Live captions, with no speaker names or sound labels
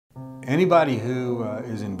Anybody who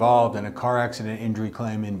is involved in a car accident injury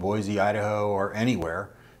claim in Boise, Idaho, or anywhere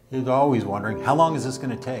is always wondering, how long is this going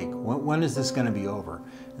to take? When is this going to be over?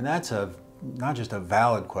 And that's not just a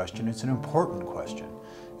valid question, it's an important question.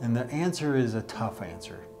 And the answer is a tough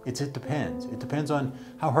answer. It depends. It depends on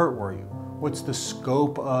how hurt were you? What's the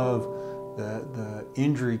scope of the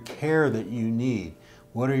injury care that you need?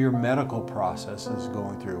 What are your medical processes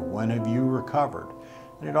going through? When have you recovered?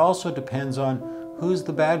 And it also depends on who's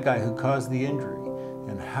the bad guy who caused the injury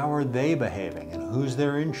and how are they behaving and who's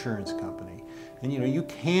their insurance company. And you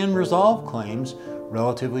can resolve claims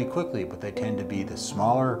relatively quickly, but they tend to be the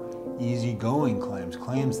smaller, easygoing claims,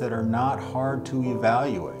 claims that are not hard to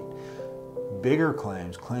evaluate. Bigger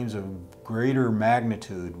claims, claims of greater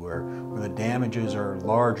magnitude where the damages are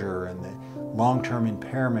larger and the long-term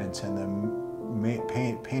impairments and the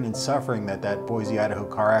pain and suffering that Boise, Idaho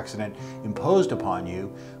car accident imposed upon you,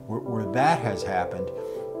 where that has happened,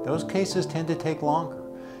 those cases tend to take longer.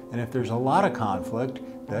 And if there's a lot of conflict,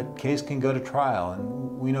 that case can go to trial.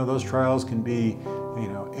 And we know those trials can be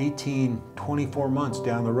 18, 24 months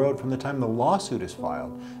down the road from the time the lawsuit is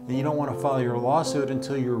filed. And you don't want to file your lawsuit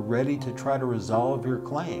until you're ready to try to resolve your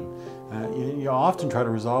claim. You often try to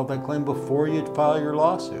resolve that claim before you file your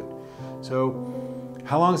lawsuit. So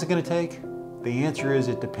how long is it going to take? The answer is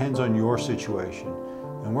it depends on your situation.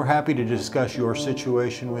 And we're happy to discuss your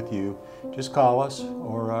situation with you. Just call us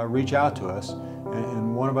or reach out to us,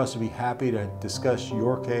 and one of us will be happy to discuss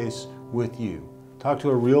your case with you. Talk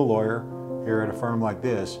to a real lawyer here at a firm like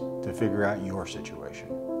this to figure out your situation.